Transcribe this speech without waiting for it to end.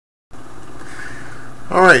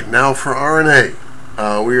Alright, now for RNA.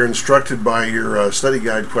 We are instructed by your study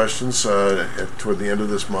guide questions toward the end of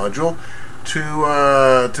this module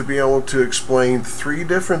to be able to explain three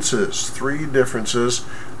differences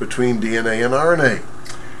between DNA and RNA.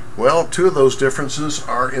 Well, two of those differences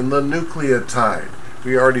are in the nucleotide.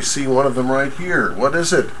 We already see one of them right here. What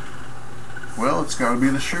is it? Well, it's got to be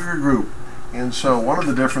the sugar group. And so one of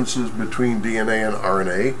the differences between DNA and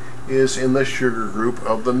RNA is in the sugar group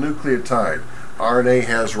of the nucleotide. RNA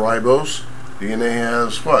has ribose, DNA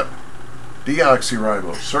has what?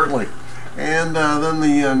 Deoxyribose, certainly. And then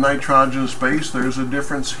the nitrogenous base, there's a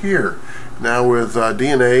difference here. Now with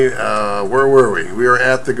DNA, where were we? We are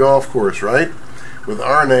at the golf course, right? With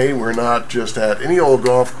RNA, we're not just at any old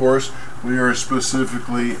golf course, we are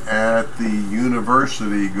specifically at the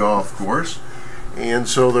university golf course. And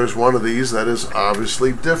so there's one of these that is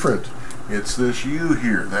obviously different. It's this U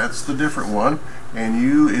here, that's the different one. And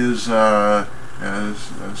U is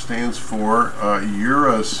stands for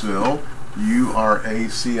uracil,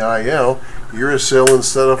 U-R-A-C-I-L, uracil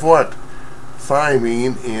instead of what?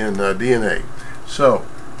 Thymine in DNA. So,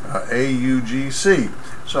 A-U-G-C.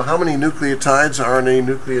 So how many nucleotides, RNA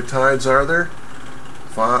nucleotides, are there?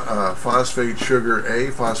 Phosphate sugar A,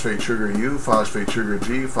 phosphate sugar U, phosphate sugar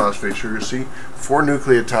G, phosphate sugar C. 4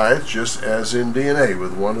 nucleotides, just as in DNA,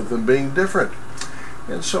 with one of them being different.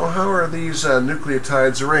 And so how are these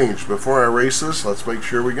nucleotides arranged? Before I erase this, let's make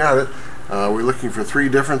sure we got it. We're looking for three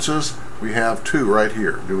differences. We have two right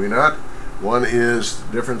here, do we not? One is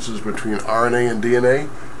differences between RNA and DNA.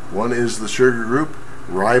 One is the sugar group,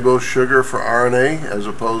 ribose sugar for RNA, as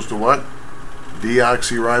opposed to what?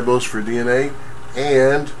 Deoxyribose for DNA.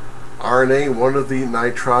 And RNA, one of the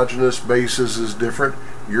nitrogenous bases is different,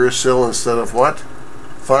 uracil instead of what?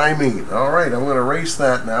 Thymine. Alright, I'm going to erase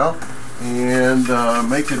that now and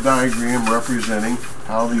make a diagram representing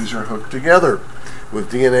how these are hooked together.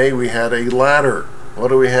 With DNA we had a ladder. What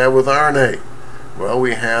do we have with RNA? Well,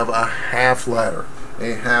 we have a half ladder.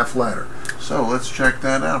 So let's check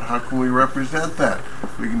that out. How can we represent that?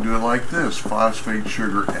 We can do it like this. Phosphate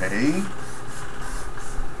sugar A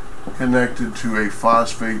connected to a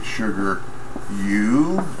phosphate sugar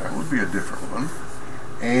U. That would be a different one.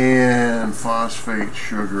 And phosphate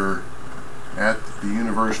sugar at the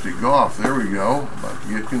university golf. There we go. About to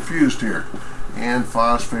get confused here. And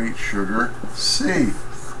phosphate sugar C.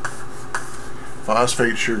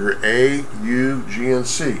 Phosphate sugar A, U, G, and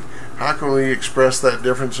C. How can we express that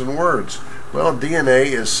difference in words? Well, DNA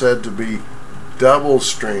is said to be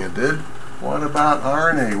double-stranded. What about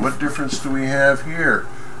RNA? What difference do we have here?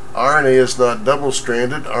 RNA is not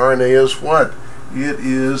double-stranded. RNA is what? It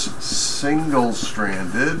is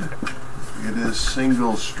single-stranded. It is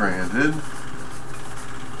single-stranded.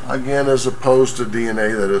 Again, as opposed to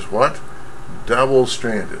DNA, that is what?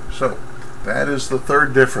 Double-stranded. So, that is the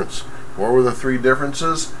third difference. What were the three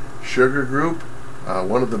differences? Sugar group,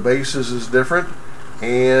 one of the bases is different,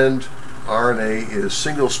 and RNA is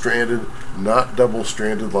single-stranded, not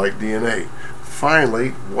double-stranded like DNA. Finally,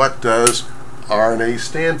 what does RNA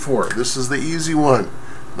stand for? This is the easy one.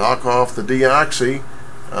 Knock off the deoxy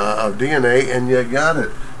of DNA and you got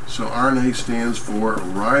it. So RNA stands for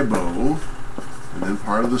ribo, and then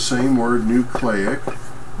part of the same word, nucleic,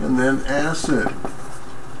 and then acid,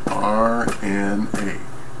 RNA,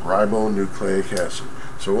 ribonucleic acid.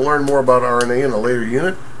 So we'll learn more about RNA in a later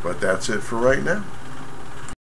unit, but that's it for right now.